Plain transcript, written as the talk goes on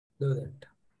do that.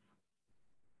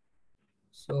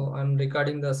 So I'm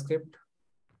recording the script.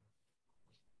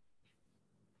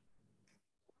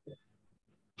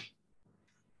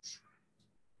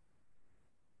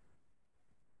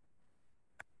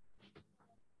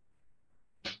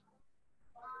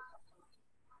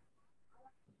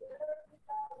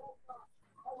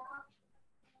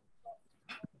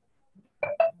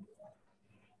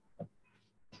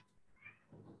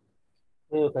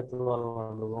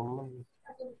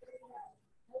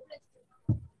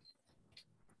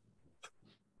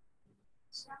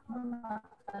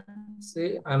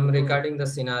 See, I'm recording the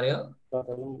scenario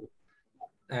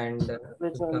and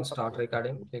you can start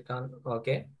recording. You can,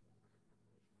 okay.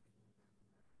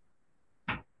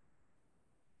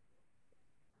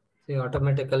 See,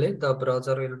 automatically the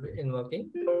browser will be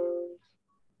invoking.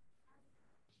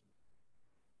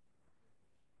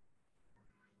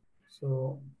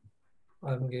 So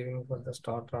I'm giving for the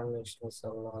start transaction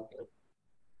some login.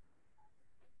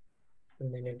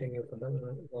 Eliminating it for the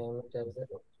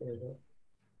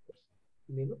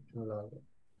name login.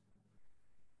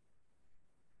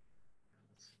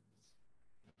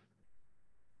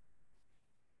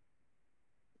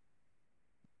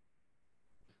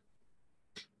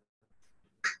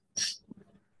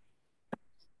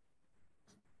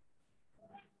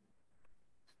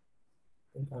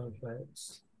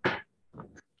 Flights.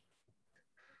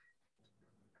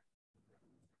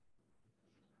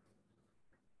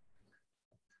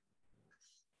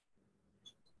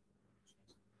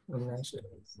 Next,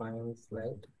 find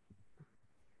flight.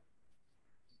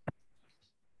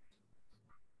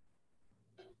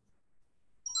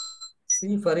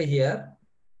 See, for here,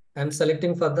 I'm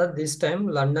selecting for the this time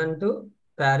London to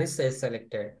Paris is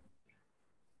selected.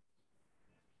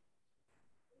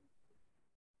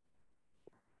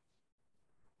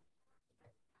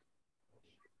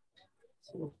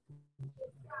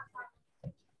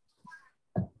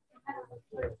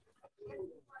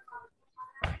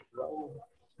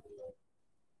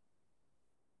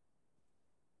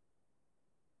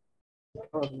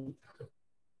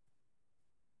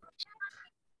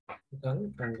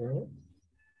 Done, continue.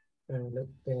 And the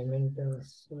payment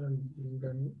is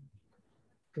done.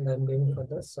 Then going for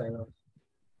the sign off.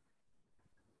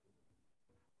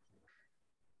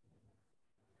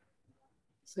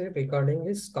 See, recording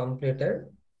is completed.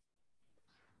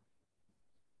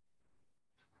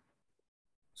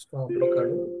 Stop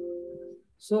recording.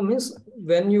 So means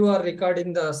when you are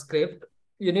recording the script,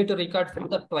 you need to record for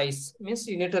the twice. Means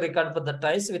you need to record for the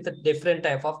twice with a different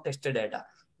type of text data.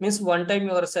 Means one time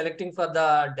you are selecting for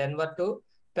the Denver to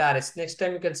Paris. Next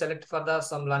time you can select for the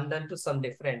some London to some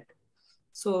different.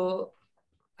 So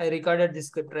I recorded this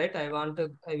script, right? I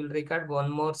will record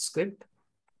one more script.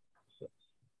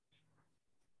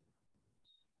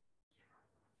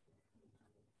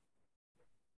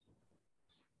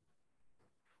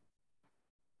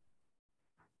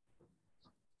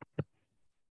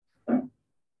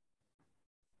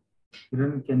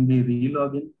 Can we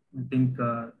re-log in? I think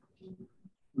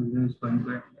video is going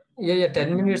to end. Yeah,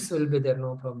 10 minutes will be there,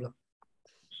 no problem.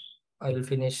 I will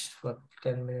finish for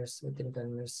 10 minutes. Within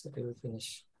 10 minutes, it will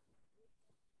finish.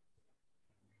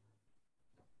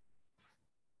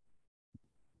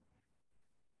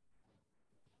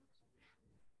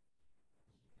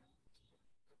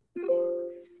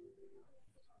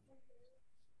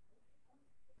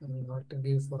 I'm not to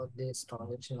give for this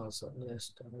transaction also.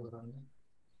 Just run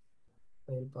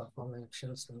fail perform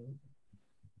actions.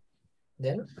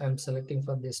 Then I'm selecting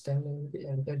for this time and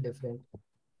enter different.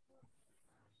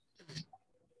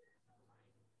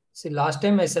 See, last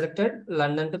time I selected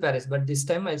London to Paris, but this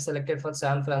time I selected for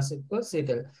San Francisco,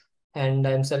 Seattle. And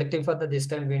I'm selecting for the this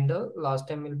time window. Last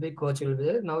time will be coach will be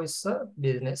there. Now it's a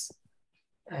business.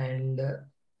 And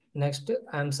next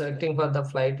I'm selecting for the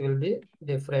flight will be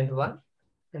different one.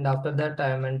 And after that I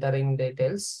am entering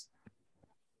details.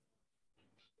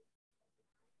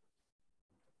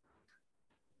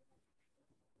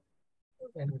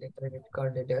 And the credit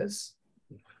card details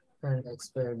and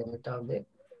expiry date of the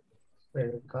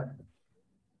credit card.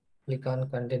 Click on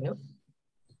continue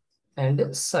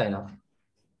and sign off.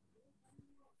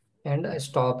 And I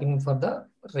stopping for the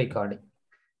recording.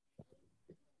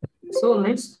 So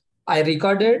next I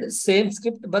recorded same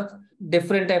script but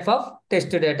different type of text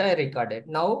data I recorded.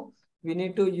 Now we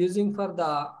need to using for the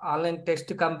online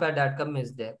text compare.com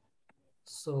is there.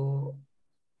 So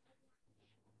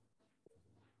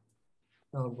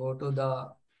now go to the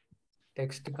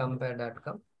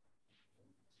textcompare.com.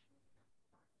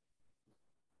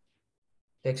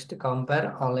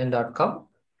 Textcompareonline.com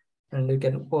and you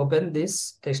can open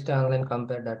this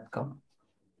textonlinecompare.com.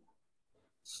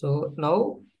 So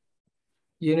now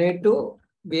you need to,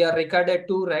 we are recorded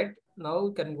 2, right? Now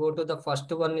you can go to the first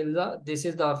one. This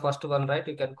is the first one, right?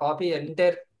 You can copy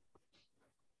entire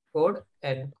code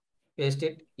and paste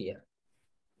it here.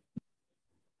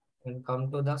 And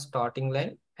come to the starting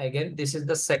line. Again, this is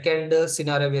the second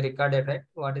scenario we recorded, right?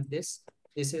 What is this?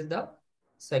 This is the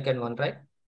second one, right?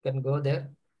 You can go there,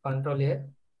 Control A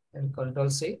and Control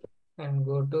C and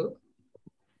go to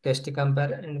test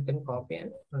compare and you can copy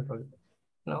and control.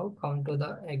 Now come to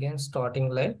the again starting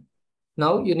line.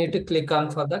 Now you need to click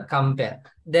on for the compare.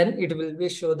 Then it will be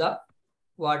show the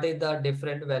what is the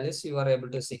different values you are able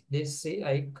to see. This see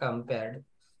I compared.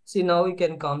 See now you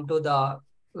can come to the,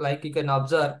 like you can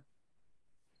observe.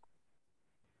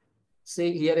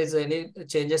 See here is any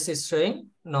changes is showing?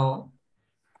 No.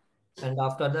 And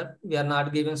after that, we are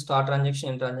not giving start transaction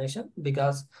and transaction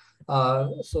because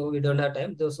so we don't have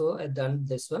time. So I done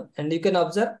this one. And you can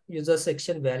observe user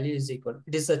section value is equal.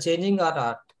 It is a changing or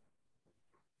not?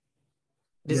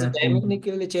 It is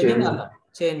dynamically changing or not?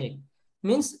 Changing.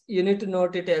 Means you need to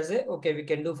note it as a, okay, we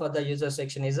can do for the user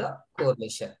section is a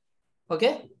correlation.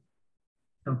 Okay.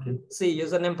 Okay. See,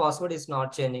 username password is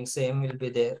not changing. Same will be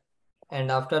there. And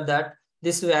after that,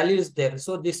 this value is there.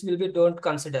 So this will be, don't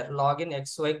consider login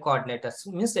XY coordinators.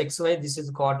 Means XY, this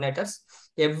is coordinators.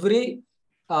 Every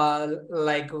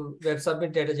like web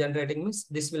submit data generating means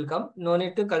this will come. No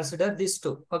need to consider this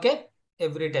too. Okay.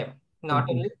 Every time. Not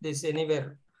only this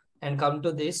anywhere. And come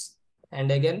to this.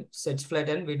 And again, set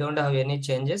flatten. We don't have any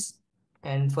changes.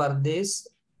 And for this,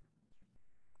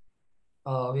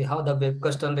 we have the web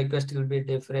custom request will be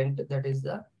different. That is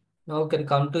the, now we can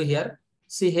come to here.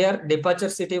 See here, departure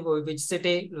city, which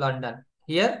city? London.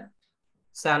 Here,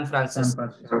 San Francisco.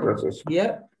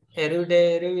 Here,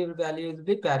 everyday value will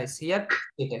be Paris. Here,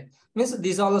 okay. Means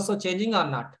these are also changing or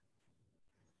not?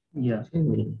 Yeah.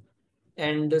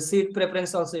 And the seat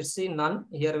preference also, see none.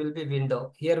 Here will be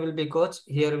window. Here will be coach.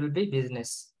 Here will be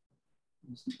business.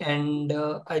 And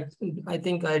I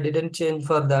think I didn't change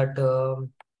for that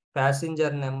passenger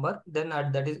number. Then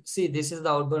that is, see, this is the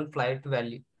outbound flight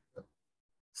value.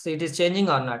 See, it is changing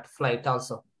or not? Flight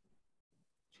also.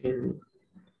 Changing.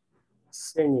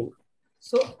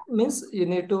 So means you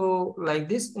need to like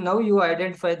this. Now you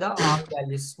identify the all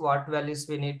values. What values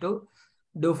we need to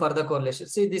do for the correlation.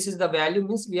 See, this is the value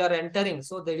means we are entering.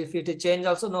 So that if it change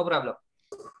also, no problem.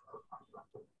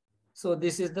 So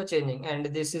this is the changing and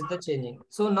this is the changing.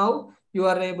 So now you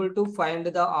are able to find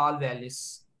the all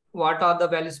values. What are the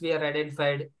values we are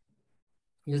identified?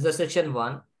 User section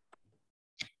 1.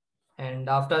 And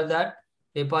after that,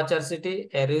 departure city,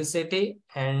 arrival city,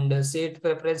 and seat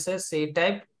preferences, seat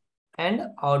type, and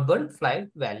outbound flight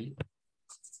value.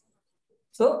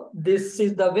 So this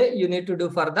is the way you need to do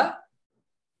for the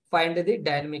find the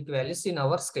dynamic values in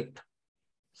our script.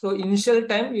 So initial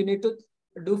time you need to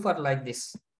do for like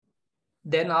this.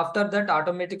 Then after that,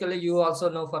 automatically you also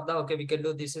know for the, okay, we can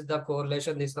do, this is the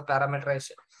correlation, this is the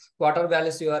parameterization. Whatever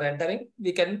values you are entering,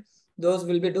 we can, those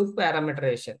will be do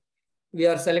parameterization. We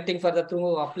are selecting for the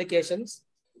two applications,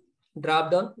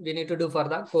 drop down, we need to do for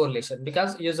the correlation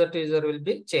because user to user will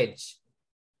be changed.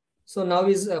 So now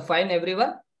is fine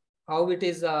everyone, how it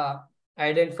is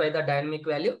identify the dynamic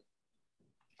value.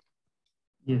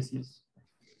 Yes.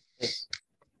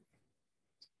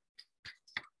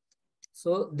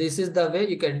 So this is the way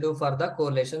you can do for the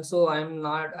correlation. So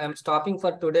I'm stopping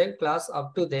for today class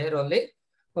up to there only.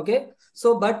 Okay.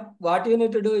 So, but what you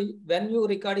need to do when you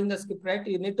recording the script, right?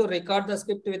 You need to record the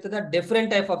script with the different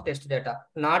type of test data,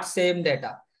 not same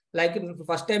data. Like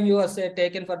first time you are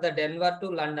taken for the Denver to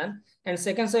London, and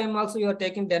second time also you are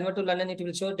taking Denver to London, it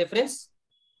will show difference.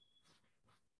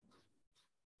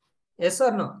 Yes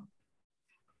or no?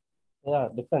 Yeah,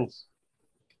 difference.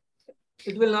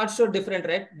 It will not show different,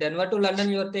 right? Denver to London,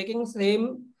 you are taking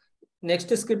same.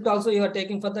 Next script also you are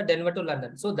taking for the Denver to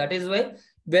London. So that is why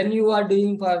when you are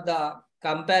doing for the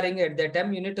comparing at that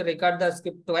time, you need to record the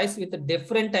script twice with a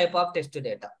different type of test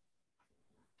data.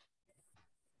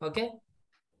 Okay.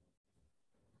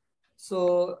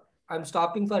 So I'm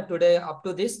stopping for today up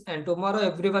to this, and tomorrow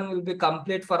everyone will be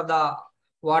complete for the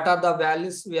what are the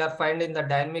values we are finding the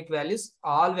dynamic values.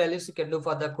 All values you can do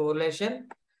for the correlation,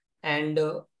 and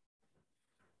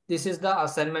this is the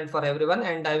assignment for everyone.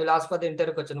 And I will ask for the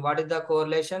interview question. What is the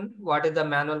correlation? What is the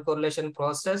manual correlation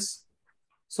process?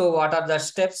 So what are the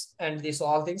steps? And these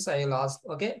all things I will ask.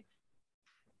 Okay.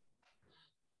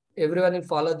 Everyone will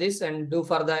follow this and do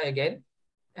further again.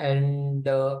 And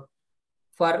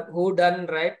for who done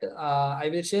right, I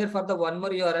will share for the one more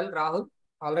URL, Rahul.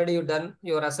 Already you done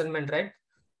your assignment, right?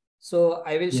 So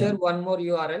I will share one more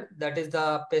URL. That is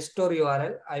the Pestor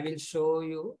URL. I will show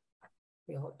you.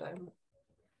 We have time.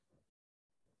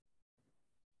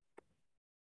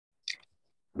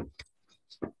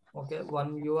 Okay,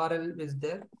 one URL is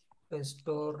there.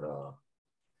 Store.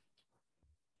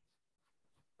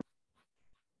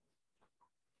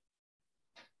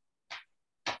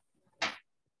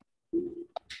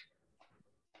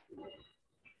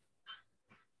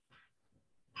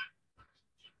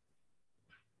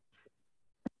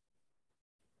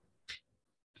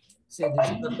 See, this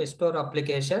is the Pestore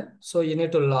application. So you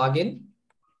need to log in.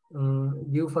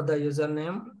 Give for the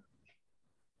username.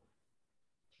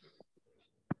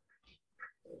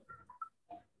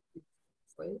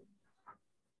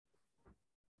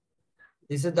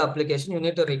 This is the application. You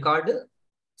need to record.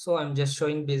 So I'm just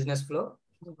showing business flow.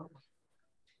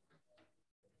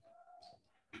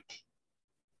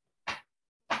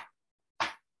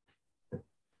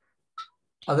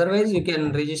 Otherwise, you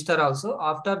can register also.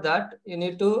 After that, you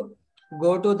need to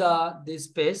go to this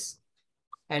page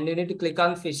and you need to click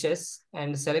on fishes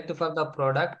and select for the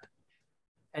product.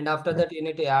 And after that, you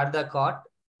need to add the cart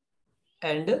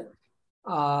and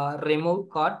remove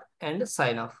cart and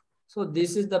sign off. So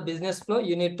this is the business flow.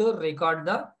 You need to record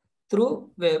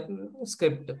through web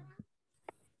script.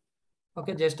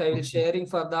 Okay, just I will sharing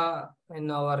for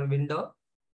in our window.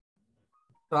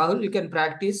 Rahul, you can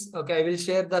practice. Okay, I will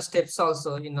share the steps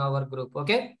also in our group.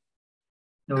 Okay.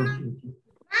 Okay.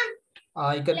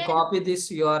 You can copy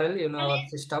this URL in our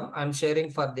system. I'm sharing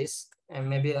for this, and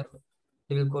maybe it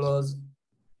will close.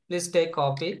 Please take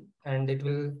copy, and it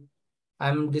will.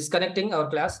 I'm disconnecting our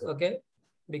class. Okay,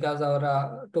 because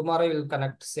our tomorrow we'll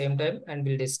connect same time and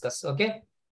we'll discuss. Okay.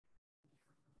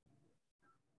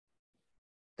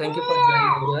 Thank you for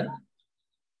joining, everyone.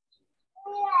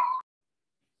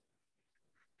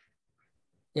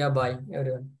 Yeah, bye,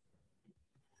 everyone.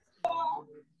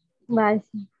 Bye.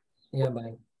 Yeah,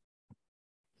 bye.